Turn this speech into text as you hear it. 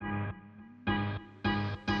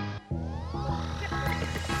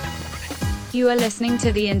You are listening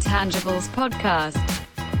to the Intangibles Podcast.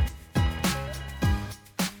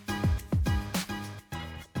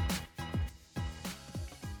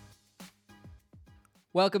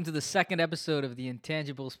 Welcome to the second episode of the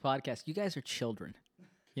Intangibles Podcast. You guys are children.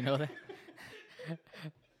 You know that?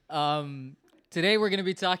 Today we're going to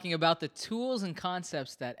be talking about the tools and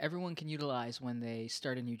concepts that everyone can utilize when they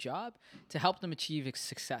start a new job to help them achieve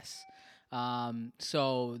success.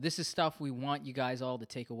 So this is stuff we want you guys all to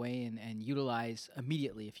take away and utilize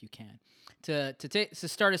immediately if you can. To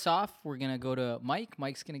start us off, we're going to go to Mike.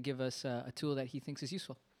 Mike's going to give us a tool that he thinks is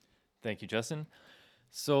useful. Thank you, Justin.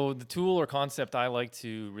 So the tool or concept I like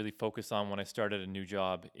to really focus on when I start at a new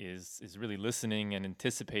job is really listening and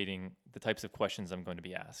anticipating the types of questions I'm going to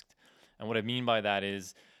be asked. And what I mean by that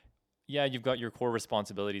is, yeah, you've got your core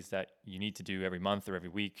responsibilities that you need to do every month or every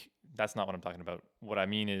week. That's not what I'm talking about. What I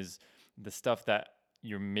mean is the stuff that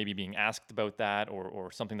you're maybe being asked about that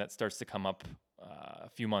or something that starts to come up a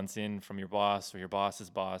few months in from your boss or your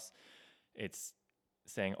boss's boss. It's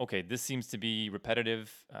saying, okay, this seems to be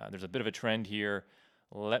repetitive. There's a bit of a trend here.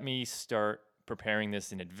 Let me start preparing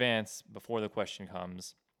this in advance before the question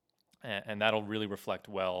comes, and that'll really reflect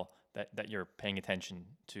well that you're paying attention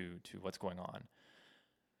to what's going on.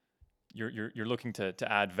 You're looking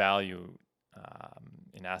to add value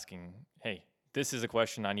in asking, hey, this is a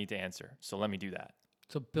question I need to answer, so let me do that.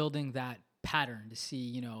 So building that pattern to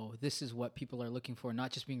see, this is what people are looking for,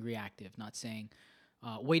 not just being reactive, not saying,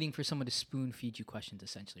 waiting for someone to spoon feed you questions,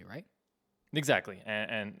 essentially, right? Exactly,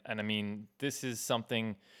 and I mean, this is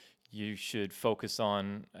something you should focus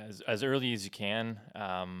on as early as you can.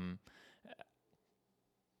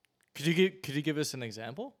 Could you give us an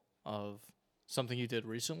example of something you did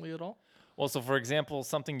recently at all? Well, so for example,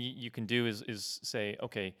 something you can do is say,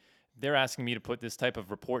 okay, they're asking me to put this type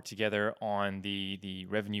of report together on the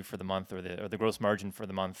revenue for the month or the gross margin for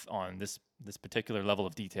the month on this particular level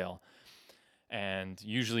of detail, and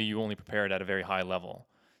usually you only prepare it at a very high level.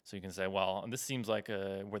 So you can say, well, this seems like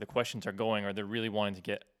where the questions are going, or they're really wanting to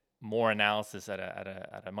get more analysis at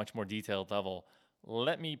a much more detailed level.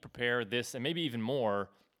 Let me prepare this and maybe even more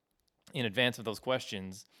in advance of those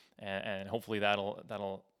questions, and hopefully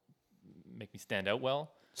that'll make me stand out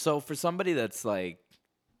well. So for somebody that's like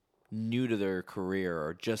new to their career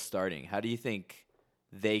or just starting, how do you think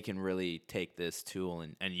they can really take this tool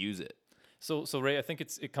and use it? So Ray, I think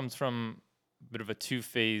it comes from a bit of a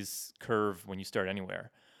two-phase curve when you start anywhere.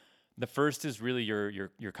 The first is really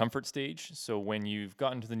your comfort stage. So when you've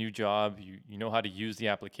gotten to the new job, you know how to use the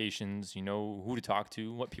applications, you know who to talk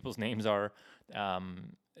to, what people's names are.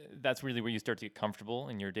 That's really where you start to get comfortable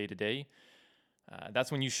in your day-to-day.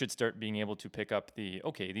 That's when you should start being able to pick up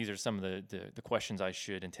okay, these are some of the questions I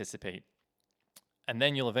should anticipate. And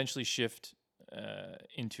then you'll eventually shift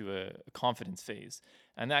into a confidence phase.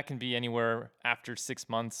 And that can be anywhere after 6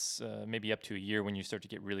 months, maybe up to a year when you start to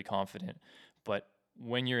get really confident. But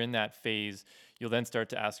when you're in that phase, you'll then start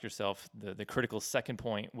to ask yourself the critical second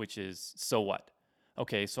point, which is, so what?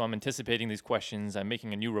 Okay, so I'm anticipating these questions. I'm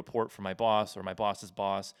making a new report for my boss or my boss's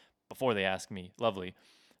boss before they ask me. Lovely.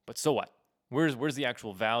 But so what? Where's the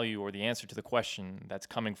actual value or the answer to the question that's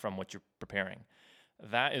coming from what you're preparing?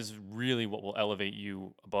 That is really what will elevate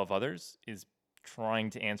you above others, is trying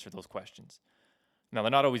to answer those questions. Now,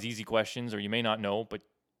 they're not always easy questions, or you may not know, but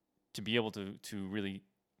to be able to really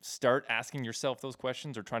start asking yourself those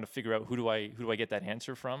questions or trying to figure out who do I get that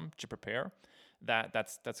answer from to prepare,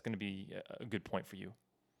 that's going to be a good point for you.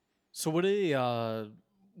 So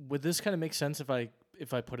would this kind of make sense if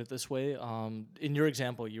I put it this way? In your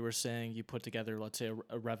example, you were saying you put together, let's say,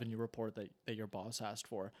 a revenue report that your boss asked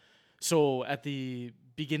for. So at the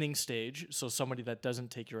beginning stage, so somebody that doesn't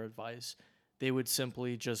take your advice, they would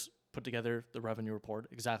simply just put together the revenue report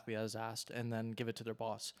exactly as asked and then give it to their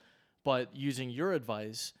boss. But using your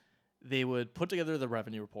advice, they would put together the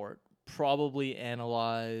revenue report, probably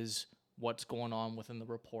analyze what's going on within the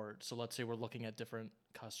report. So let's say we're looking at different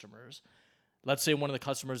customers. Let's say one of the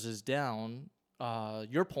customers is down.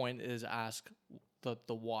 Your point is ask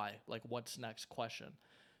the why, like what's next question.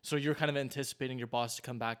 So you're kind of anticipating your boss to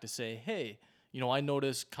come back to say, hey, I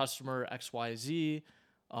noticed customer XYZ,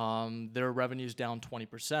 their revenue's down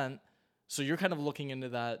 20%. So you're kind of looking into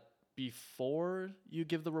that before you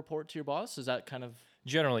give the report to your boss? Is that kind of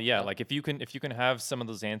generally, yeah? Like if you can have some of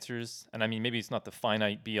those answers, and I mean maybe it's not the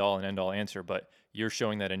finite be all and end all answer, but you're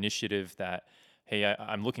showing that initiative that, hey,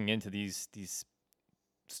 I'm looking into these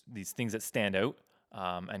things that stand out,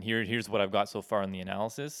 and here's what I've got so far in the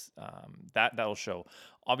analysis. That'll show.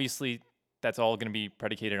 Obviously, that's all going to be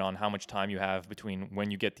predicated on how much time you have between when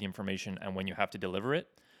you get the information and when you have to deliver it.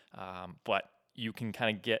 But you can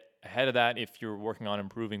kind of get ahead of that if you're working on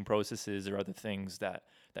improving processes or other things that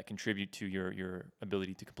contribute to your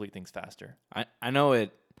ability to complete things faster. I know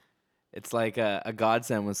it's like a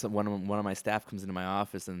godsend when one of my staff comes into my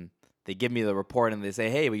office and they give me the report and they say,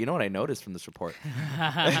 hey, well, you know what I noticed from this report?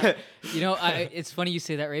 It's funny you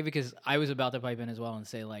say that, Ray, because I was about to pipe in as well and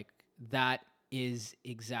say, like, that is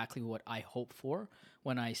exactly what I hope for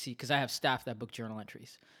when I see, because I have staff that book journal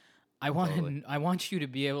entries. I want you to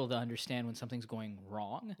be able to understand when something's going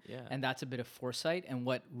wrong, and that's a bit of foresight. And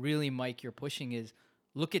what really, Mike, you're pushing is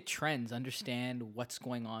look at trends, understand what's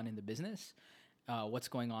going on in the business, what's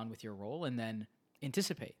going on with your role, and then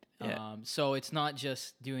anticipate. So it's not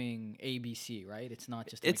just doing ABC, right? It's not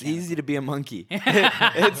just it's easy to be a monkey.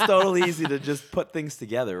 It's totally easy to just put things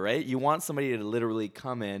together, right? You want somebody to literally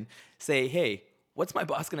come in, say, hey, what's my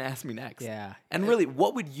boss going to ask me next? Yeah. And really,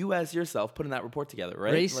 what would you ask yourself putting that report together,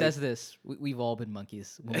 right? Ray says this. We've all been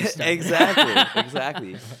monkeys when we start.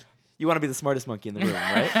 Exactly. You want to be the smartest monkey in the room,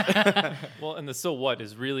 right? Well, and the so what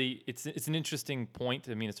is really, it's an interesting point.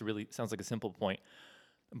 I mean, sounds like a simple point,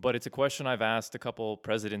 but it's a question I've asked a couple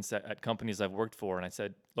presidents at companies I've worked for. And I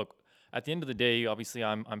said, look, at the end of the day, obviously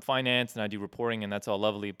I'm finance and I do reporting and that's all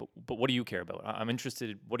lovely, but what do you care about? I'm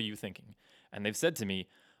interested, what are you thinking? And they've said to me,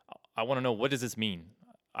 I want to know, what does this mean?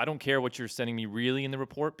 I don't care what you're sending me really in the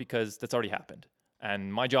report because that's already happened.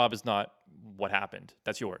 And my job is not what happened.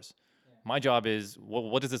 That's yours. Yeah. My job is,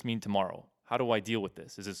 what does this mean tomorrow? How do I deal with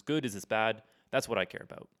this? Is this good? Is this bad? That's what I care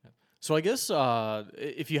about. So I guess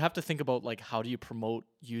if you have to think about, like, how do you promote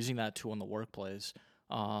using that tool in the workplace,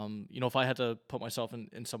 if I had to put myself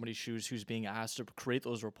in somebody's shoes who's being asked to create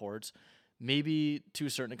those reports, maybe to a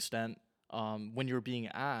certain extent, when you're being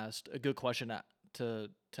asked, a good question to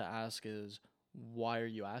ask is, why are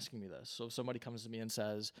you asking me this? So if somebody comes to me and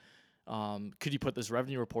says, could you put this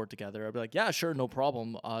revenue report together? I'd be like, yeah, sure, no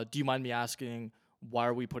problem. Do you mind me asking, why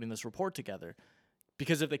are we putting this report together?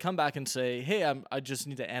 Because if they come back and say, hey, I just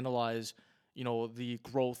need to analyze, the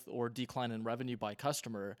growth or decline in revenue by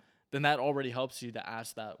customer, then that already helps you to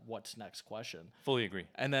ask that what's next question. Fully agree.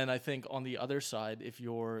 And then I think on the other side, if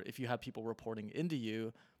you have people reporting into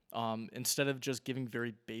you, instead of just giving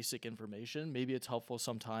very basic information, maybe it's helpful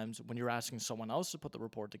sometimes when you're asking someone else to put the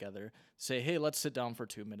report together, say, hey, let's sit down for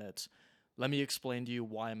 2 minutes. Let me explain to you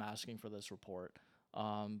why I'm asking for this report.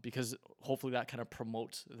 Because hopefully that kind of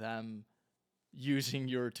promotes them using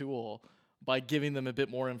your tool by giving them a bit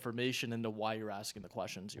more information into why you're asking the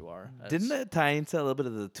questions you are. Didn't that tie into a little bit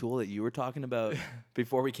of the tool that you were talking about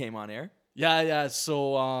before we came on air? Yeah.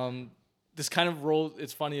 So this kind of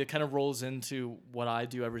it's funny, it kind of rolls into what I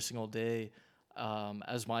do every single day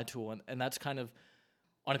as my tool. And that's kind of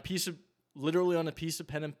literally on a piece of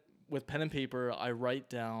pen and paper, I write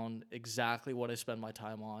down exactly what I spend my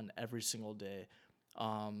time on every single day.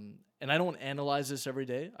 And I don't analyze this every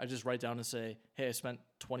day. I just write down and say, hey, I spent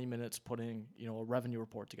 20 minutes putting, a revenue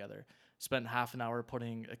report together. Spent half an hour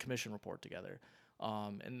putting a commission report together.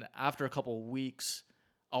 And after a couple of weeks,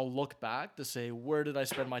 I'll look back to say, where did I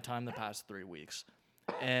spend my time the past 3 weeks?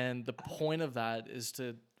 And the point of that is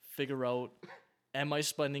to figure out, am I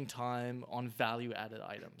spending time on value-added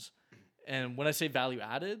items? And when I say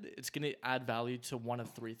value-added, it's going to add value to one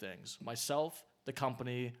of three things: myself, the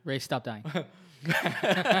company. Ray, stop dying.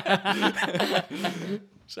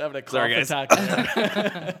 Just having a cough attack.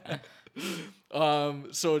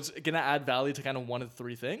 So it's going to add value to kind of one of the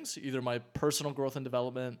three things: either my personal growth and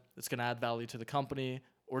development, it's going to add value to the company,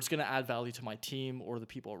 or it's going to add value to my team or the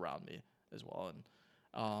people around me as well.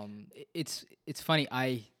 And it's funny.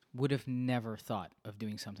 I would have never thought of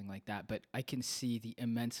doing something like that, but I can see the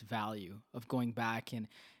immense value of going back, and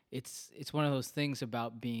it's one of those things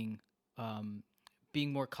about being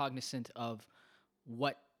more cognizant of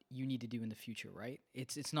what you need to do in the future, right?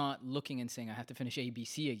 It's not looking and saying I have to finish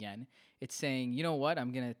ABC again. It's saying, you know what,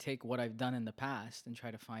 I'm gonna take what I've done in the past and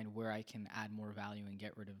try to find where I can add more value and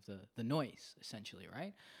get rid of the noise, essentially,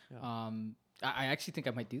 right? Yeah. I actually think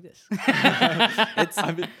I might do this.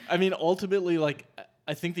 Ultimately, like,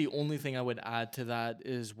 I think the only thing I would add to that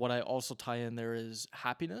is what I also tie in there is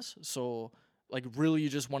happiness. So, like, really, you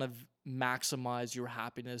just want to maximize your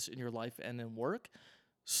happiness in your life and in work.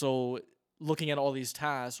 So, looking at all these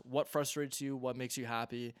tasks, what frustrates you, what makes you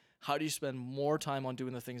happy, how do you spend more time on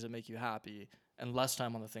doing the things that make you happy and less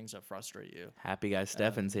time on the things that frustrate you? Happy guy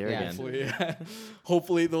Stefan's here again.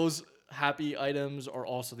 Hopefully those happy items are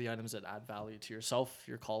also the items that add value to yourself,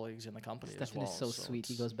 your colleagues, and the company as well. Stefan is so sweet.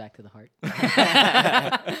 He goes back to the heart.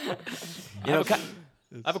 I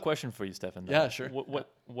have a question for you, Stefan. Yeah, sure.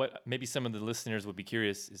 What maybe some of the listeners would be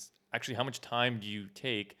curious is actually how much time do you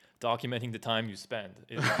take documenting the time you spend?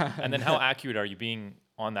 And then how accurate are you being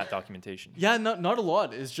on that documentation? Yeah, not a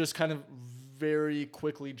lot. It's just kind of very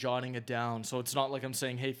quickly jotting it down. So it's not like I'm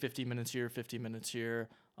saying, hey, 50 minutes here, 50 minutes here.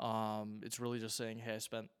 It's really just saying, hey, I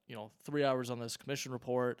spent 3 hours on this commission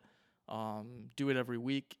report. Do it every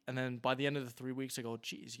week, and then by the end of the 3 weeks, I go,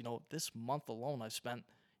 geez, this month alone, I spent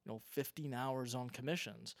 15 hours on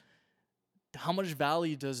commissions. How much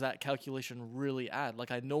value does that calculation really add?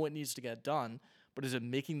 Like, I know it needs to get done, but is it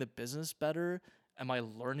making the business better? Am I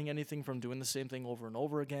learning anything from doing the same thing over and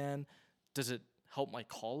over again? Does it help my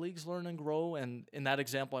colleagues learn and grow? And in that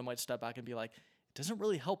example, I might step back and be like, it doesn't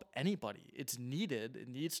really help anybody. It's needed. It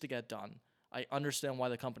needs to get done. I understand why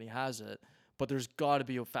the company has it, but there's got to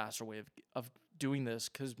be a faster way of doing this,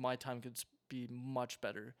 because my time could be much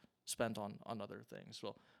better spent on other things.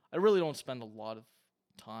 So I really don't spend a lot of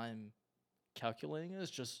time calculating it.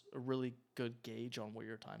 It's just a really good gauge on where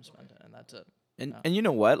your time spent, and that's it. And you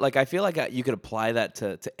know what? Like, I feel like you could apply that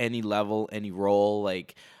to any level, any role.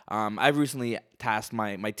 Like, I've recently tasked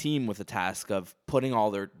my team with a task of putting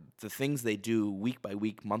all the things they do week by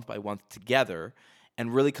week, month by month together,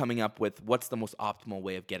 and really coming up with what's the most optimal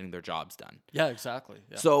way of getting their jobs done. Yeah, exactly.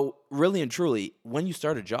 Yeah. So really and truly, when you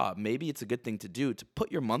start a job, maybe it's a good thing to do to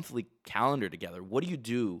put your monthly calendar together. What do you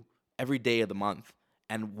do every day of the month,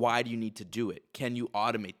 and why do you need to do it? Can you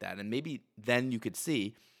automate that? And maybe then you could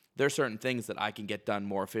see there are certain things that I can get done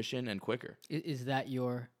more efficient and quicker. Was that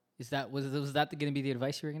going to be the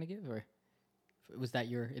advice you were going to give, or was that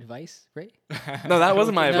your advice, right? No, that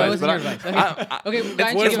wasn't my No, it advice. wasn't your advice. Okay,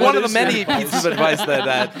 It's one of the many pieces of advice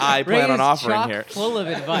that I Ray plan on is offering chock here. full of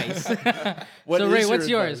advice. So What Ray, is what's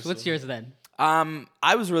your yours? advice? What's yours then?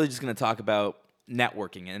 I was really just going to talk about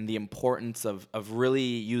networking and the importance of really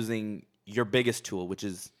using your biggest tool, which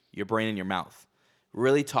is your brain and your mouth.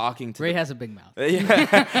 Really talking to Ray has a big mouth.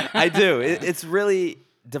 Yeah, I do. It's really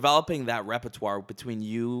developing that repertoire between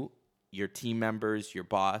you, your team members, your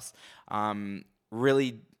boss,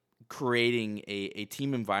 really creating a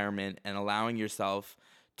team environment and allowing yourself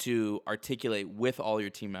to articulate with all your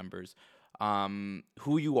team members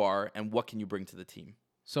who you are and what can you bring to the team.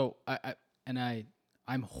 So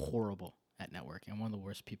I'm horrible at networking. I'm one of the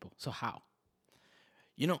worst people. So how?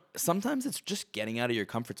 Sometimes it's just getting out of your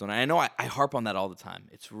comfort zone. I know I harp on that all the time.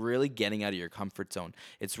 It's really getting out of your comfort zone.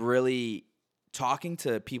 It's really talking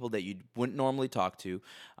to people that you wouldn't normally talk to,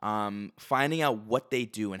 finding out what they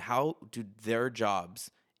do and how do their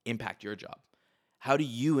jobs impact your job. How do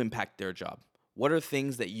you impact their job? What are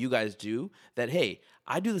things that you guys do that, hey,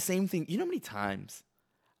 I do the same thing. You know how many times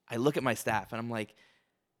I look at my staff and I'm like,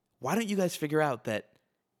 why don't you guys figure out that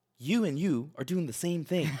you and you are doing the same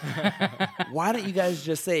thing? Why don't you guys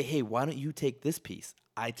just say, hey, why don't you take this piece?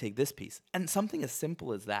 I take this piece. And something as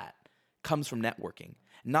simple as that comes from networking.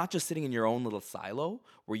 Not just sitting in your own little silo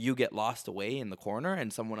where you get lost away in the corner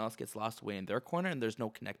and someone else gets lost away in their corner and there's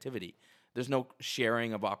no connectivity. There's no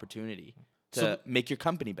sharing of opportunity to make your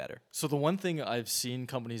company better. So the one thing I've seen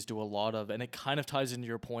companies do a lot of, and it kind of ties into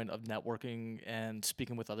your point of networking and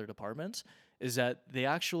speaking with other departments, is that they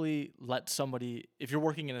actually let somebody, if you're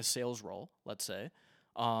working in a sales role, let's say,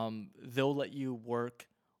 they'll let you work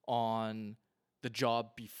on the job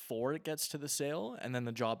before it gets to the sale and then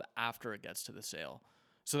the job after it gets to the sale,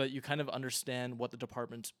 so that you kind of understand what the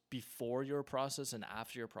departments before your process and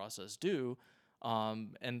after your process do.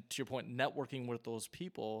 And to your point, networking with those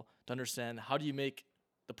people to understand how do you make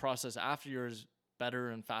the process after yours better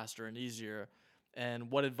and faster and easier,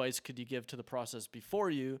 and what advice could you give to the process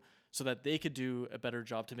before you so that they could do a better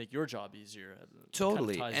job to make your job easier.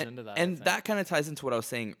 Totally. Kind of ties into that, and that kind of ties into what I was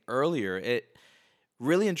saying earlier. It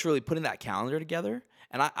really and truly putting that calendar together.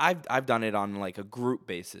 And I've done it on like a group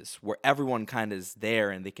basis where everyone kind of is there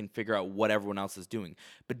and they can figure out what everyone else is doing.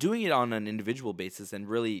 But doing it on an individual basis and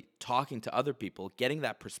really talking to other people, getting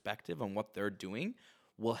that perspective on what they're doing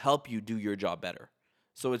will help you do your job better.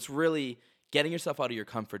 So it's really getting yourself out of your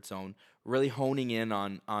comfort zone, really honing in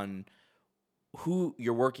on who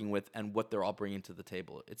you're working with and what they're all bringing to the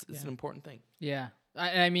table. It's an important thing. Yeah.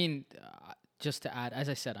 I mean, just to add, as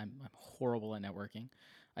I said, I'm horrible at networking.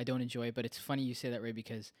 I don't enjoy it, but it's funny you say that, Ray,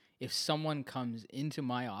 because if someone comes into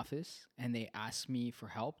my office and they ask me for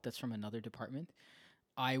help that's from another department,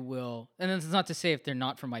 I will, and it's not to say if they're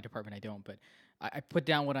not from my department, I don't, but I put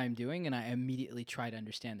down what I'm doing and I immediately try to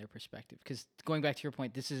understand their perspective. Because going back to your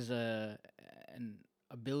point, this is an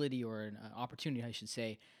ability or an opportunity, I should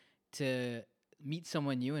say, to meet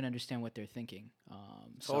someone new and understand what they're thinking.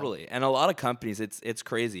 Totally. And a lot of companies, it's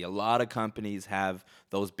crazy. A lot of companies have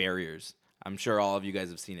those barriers. I'm sure all of you guys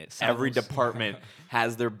have seen it. Silos. Every department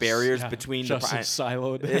has their barriers between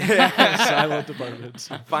siloed departments.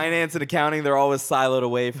 Finance and accounting, they're always siloed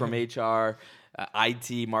away from HR.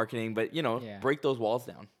 IT, marketing, but Yeah. break those walls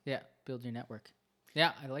down. Yeah, build your network.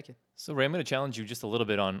 Yeah, I like it. So Ray, I'm going to challenge you just a little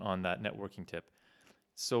bit on that networking tip.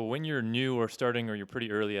 So when you're new or starting or you're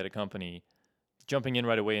pretty early at a company, jumping in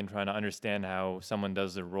right away and trying to understand how someone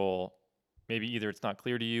does their role, maybe either it's not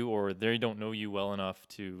clear to you or they don't know you well enough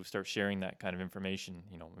to start sharing that kind of information.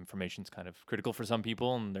 Information's kind of critical for some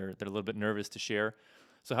people and they're a little bit nervous to share.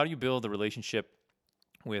 So how do you build a relationship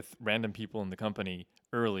with random people in the company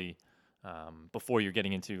early before you're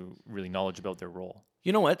getting into really knowledge about their role?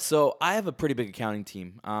 You know what? So I have a pretty big accounting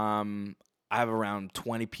team. I have around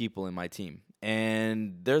 20 people in my team.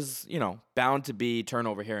 And there's, bound to be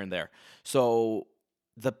turnover here and there. So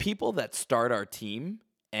the people that start our team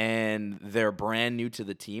and they're brand new to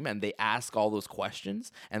the team and they ask all those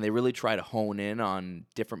questions and they really try to hone in on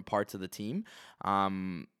different parts of the team,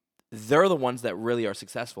 they're the ones that really are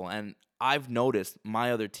successful. And I've noticed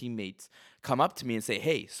my other teammates come up to me and say,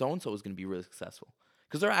 hey, so-and-so is going to be really successful.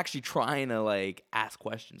 Because they're actually trying to ask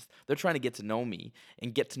questions. They're trying to get to know me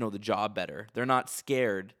and get to know the job better. They're not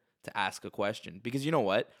scared to ask a question. Because you know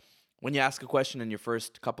what? When you ask a question in your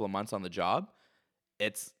first couple of months on the job,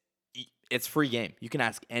 it's free game. You can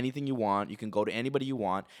ask anything you want. You can go to anybody you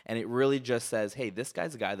want. And it really just says, hey, this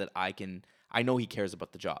guy's a guy that I know he cares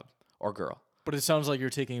about the job or girl. But it sounds like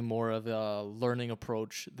you're taking more of a learning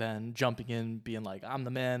approach than jumping in, being like, I'm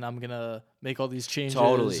the man, I'm going to make all these changes.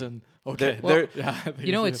 Totally. And okay.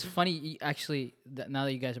 It's funny, actually, now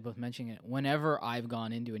that you guys are both mentioning it, whenever I've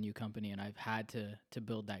gone into a new company and I've had to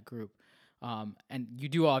build that group, and you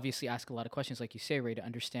do obviously ask a lot of questions, like you say, Ray, to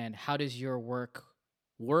understand how does your work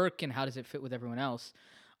and how does it fit with everyone else.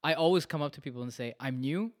 I always come up to people and say, I'm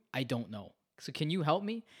new, I don't know. So can you help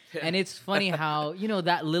me? And it's funny how,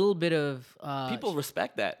 that little bit of... people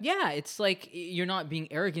respect that. Yeah, it's like you're not being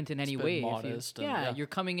arrogant in any way. Modest. You're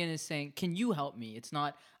coming in and saying, can you help me? It's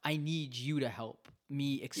not, I need you to help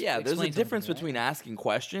me explain. There's a difference something, between asking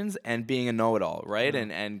questions and being a know-it-all, right?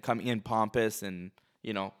 And coming in pompous and,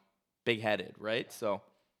 big-headed, right? So...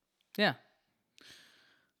 Yeah.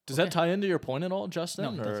 Does that tie into your point at all, Justin?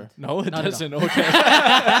 No, it doesn't. No, it Not at doesn't. all. Okay.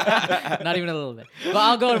 Not even a little bit. But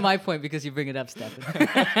I'll go to my point because you bring it up,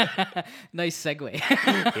 Stefan. Nice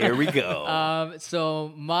segue. Here we go.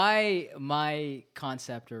 So my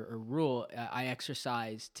concept or rule I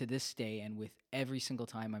exercise to this day and with every single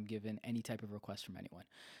time I'm given any type of request from anyone.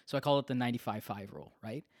 So I call it the 95-5 rule,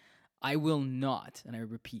 right? I will not, and I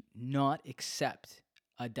repeat, not accept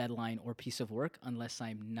a deadline or piece of work unless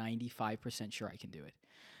I'm 95% sure I can do it.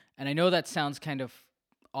 And I know that sounds kind of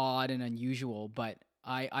odd and unusual, but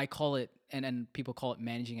I call it, and people call it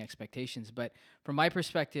managing expectations. But from my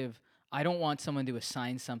perspective, I don't want someone to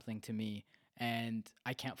assign something to me and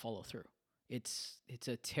I can't follow through. It's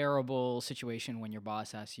a terrible situation when your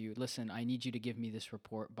boss asks you, listen, I need you to give me this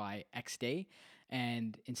report by X day.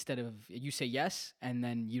 And instead of, you say yes, and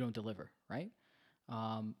then you don't deliver, right?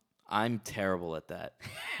 I'm terrible at that.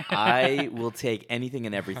 I will take anything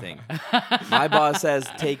and everything. My boss says,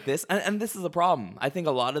 take this. And this is a problem. I think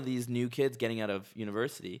a lot of these new kids getting out of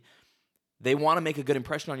university, they want to make a good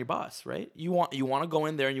impression on your boss, right? You want to go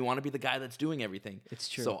in there and you want to be the guy that's doing everything. It's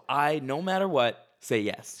true. So I, no matter what, say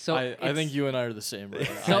yes. So I think you and I are the same. Right?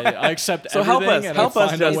 So- I accept So help everything us, and help I us,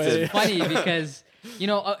 find a Justin. way. It's funny because,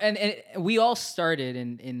 and we all started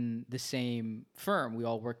in the same firm. We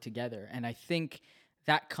all worked together. And I think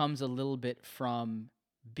that comes a little bit from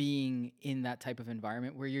being in that type of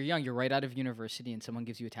environment where you're young, you're right out of university and someone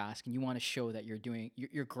gives you a task and you want to show that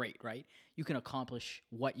you're great, right? You can accomplish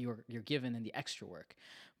what you're given and the extra work.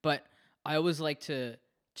 But I always like to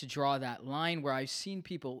draw that line where I've seen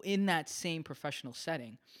people in that same professional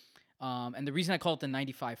setting. And the reason I call it the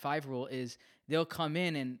 95-5 rule is they'll come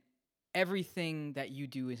in and everything that you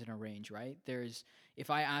do is in a range, right? If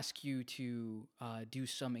I ask you to do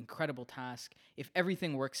some incredible task, if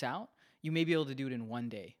everything works out, you may be able to do it in one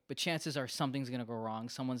day, but chances are something's going to go wrong.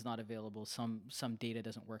 Someone's not available. Some data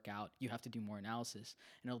doesn't work out. You have to do more analysis,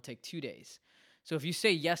 and it'll take 2 days. So if you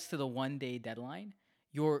say yes to the 1 day deadline,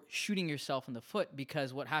 you're shooting yourself in the foot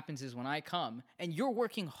because what happens is when I come, and you're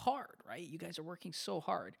working hard, right? You guys are working so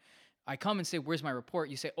hard. I come and say, where's my report?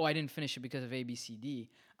 You say, oh, I didn't finish it because of A, B, C, D.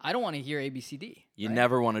 I don't want to hear A, B, C, D. You right?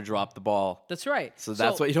 never want to drop the ball. That's right. So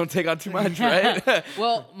that's why you don't take on too much, right?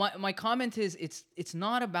 Well, my comment is it's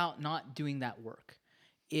not about not doing that work.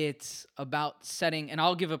 It's about setting, and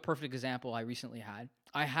I'll give a perfect example I recently had.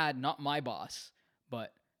 I had not my boss,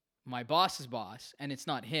 but my boss's boss, and it's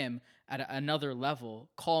not him, at another level,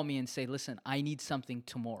 call me and say, listen, I need something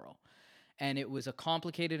tomorrow. And it was a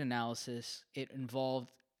complicated analysis. It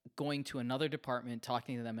involved going to another department,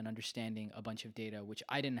 talking to them and understanding a bunch of data, which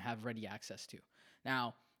I didn't have ready access to.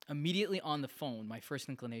 Now, immediately on the phone, my first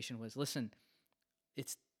inclination was, listen,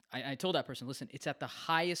 I told that person, listen, it's at the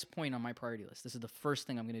highest point on my priority list. This is the first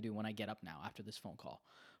thing I'm going to do when I get up now after this phone call.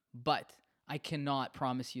 But I cannot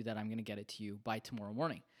promise you that I'm going to get it to you by tomorrow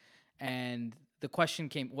morning. And the question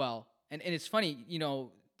came, well, and it's funny,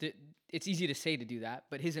 it's easy to say to do that,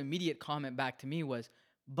 but his immediate comment back to me was,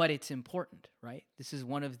 but it's important, right? This is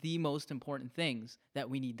one of the most important things that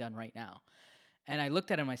we need done right now. And I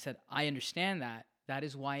looked at him, I said, I understand that. That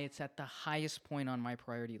is why it's at the highest point on my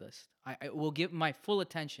priority list. I will give my full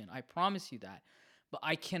attention. I promise you that. But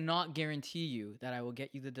I cannot guarantee you that I will get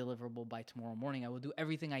you the deliverable by tomorrow morning. I will do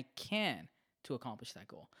everything I can to accomplish that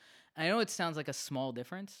goal. And I know it sounds like a small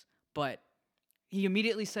difference, but he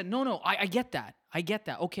immediately said, no, I get that. I get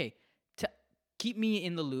that. Okay, keep me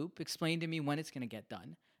in the loop. Explain to me when it's going to get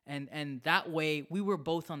done. And that way, we were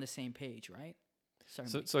both on the same page, right? Sorry,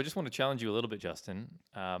 So I just want to challenge you a little bit, Justin.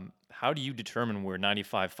 How do you determine where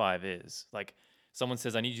 95.5 is? Like someone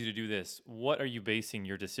says, I need you to do this. What are you basing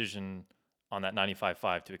your decision on that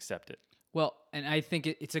 95.5 to accept it? Well, and I think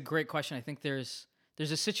it's a great question. I think there's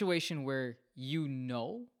a situation where you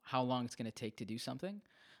know how long it's going to take to do something.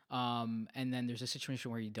 And then there's a situation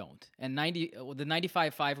where you don't. And the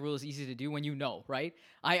 95.5 rule is easy to do when you know, right?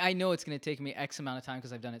 I know it's going to take me X amount of time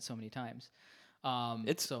because I've done it so many times.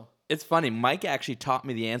 It's funny. Mike actually taught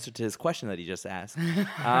me the answer to his question that he just asked.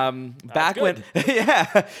 Back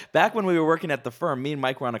when we were working at the firm, me and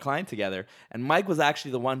Mike were on a client together, and Mike was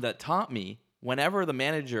actually the one that taught me whenever the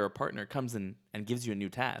manager or partner comes in and gives you a new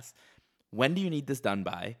task, when do you need this done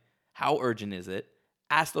by? How urgent is it?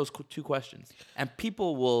 Ask those two questions, and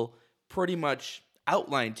people will pretty much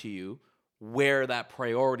outline to you where that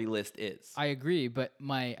priority list is. I agree, but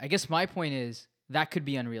I guess my point is that could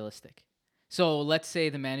be unrealistic. So let's say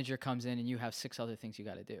the manager comes in and you have 6 other things you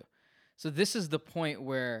got to do. So this is the point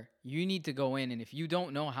where you need to go in, and if you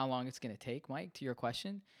don't know how long it's going to take, Mike, to your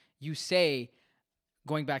question, you say,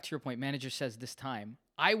 going back to your point, manager says this time,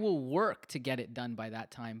 I will work to get it done by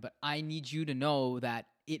that time, but I need you to know that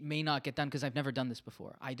it may not get done because I've never done this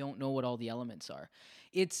before. I don't know what all the elements are.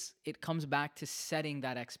 It comes back to setting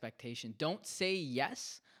that expectation. Don't say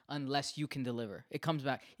yes unless you can deliver. It comes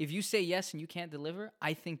back. If you say yes and you can't deliver,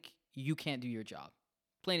 I think you can't do your job.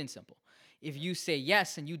 Plain and simple. If you say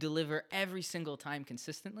yes and you deliver every single time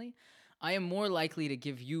consistently, I am more likely to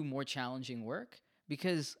give you more challenging work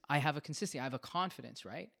because I have a consistency. I have a confidence,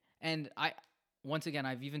 right? And once again,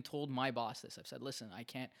 I've even told my boss this. I've said, listen, I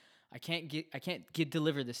can't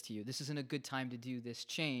deliver this to you. This isn't a good time to do this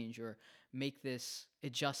change or make this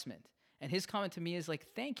adjustment. And his comment to me is like,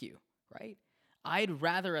 thank you, right? I'd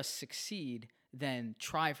rather us succeed than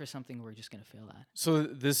try for something we're just going to fail at. So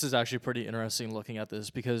this is actually pretty interesting looking at this,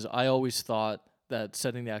 because I always thought that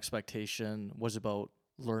setting the expectation was about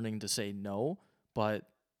learning to say no, but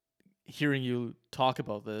hearing you talk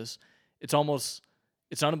about this, it's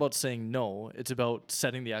not about saying no, it's about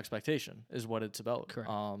setting the expectation is what it's about. Correct.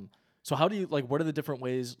 So how do you, what are the different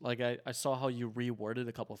ways, I saw how you reworded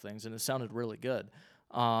a couple things and it sounded really good.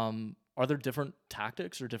 Are there different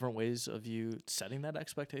tactics or different ways of you setting that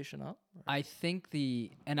expectation up? I think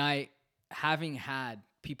having had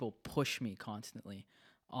people push me constantly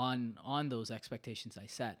on those expectations I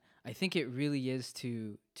set, I think it really is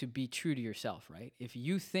to be true to yourself, right? If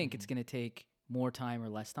you think it's going to take more time or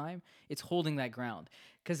less time, it's holding that ground,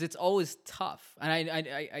 because it's always tough. And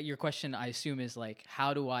I your question, I assume, is like,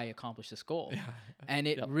 how do I accomplish this goal? Yeah. And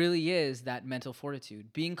it really is that mental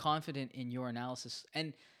fortitude, being confident in your analysis.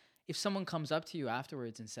 And if someone comes up to you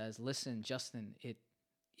afterwards and says, listen, Justin,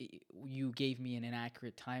 you gave me an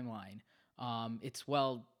inaccurate timeline.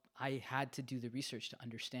 I had to do the research to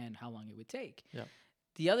understand how long it would take. Yeah.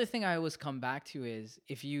 The other thing I always come back to is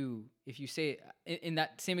if you say, in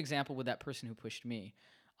that same example with that person who pushed me,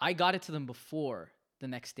 I got it to them before the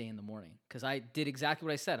next day in the morning, because I did exactly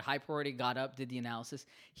what I said. High priority, got up, did the analysis.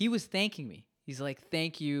 He was thanking me. He's like,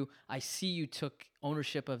 thank you. I see you took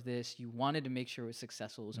ownership of this. You wanted to make sure it was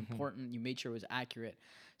successful. It was important. You made sure it was accurate.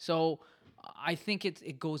 So I think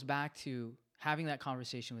it goes back to having that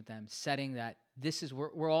conversation with them, setting that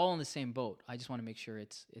we're all in the same boat. I just want to make sure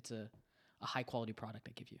it's a high quality product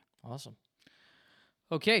I give you. Awesome.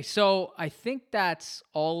 Okay, so I think that's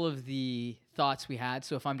all of the thoughts we had.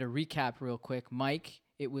 So if I'm to recap real quick, Mike,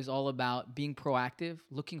 it was all about being proactive,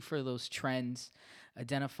 looking for those trends,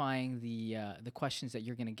 identifying the questions that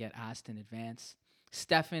you're going to get asked in advance.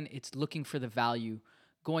 Stefan, it's looking for the value,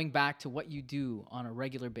 going back to what you do on a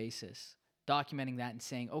regular basis, documenting that and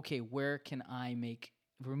saying, okay, where can I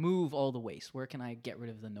remove all the waste? Where can I get rid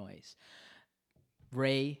of the noise?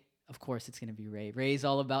 Ray, Of course, it's going to be Ray. Ray's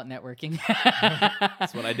all about networking.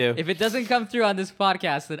 That's what I do. If it doesn't come through on this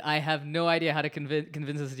podcast, then I have no idea how to convince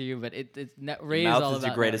this to you. But Ray is Mouth all is about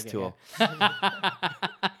your greatest networking, tool.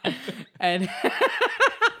 and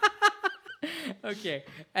okay,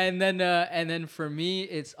 and then for me,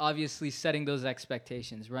 it's obviously setting those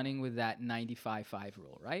expectations, running with that 95-5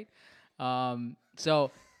 rule, right?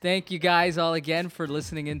 So thank you guys all again for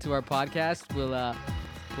listening into our podcast.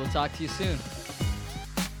 We'll talk to you soon.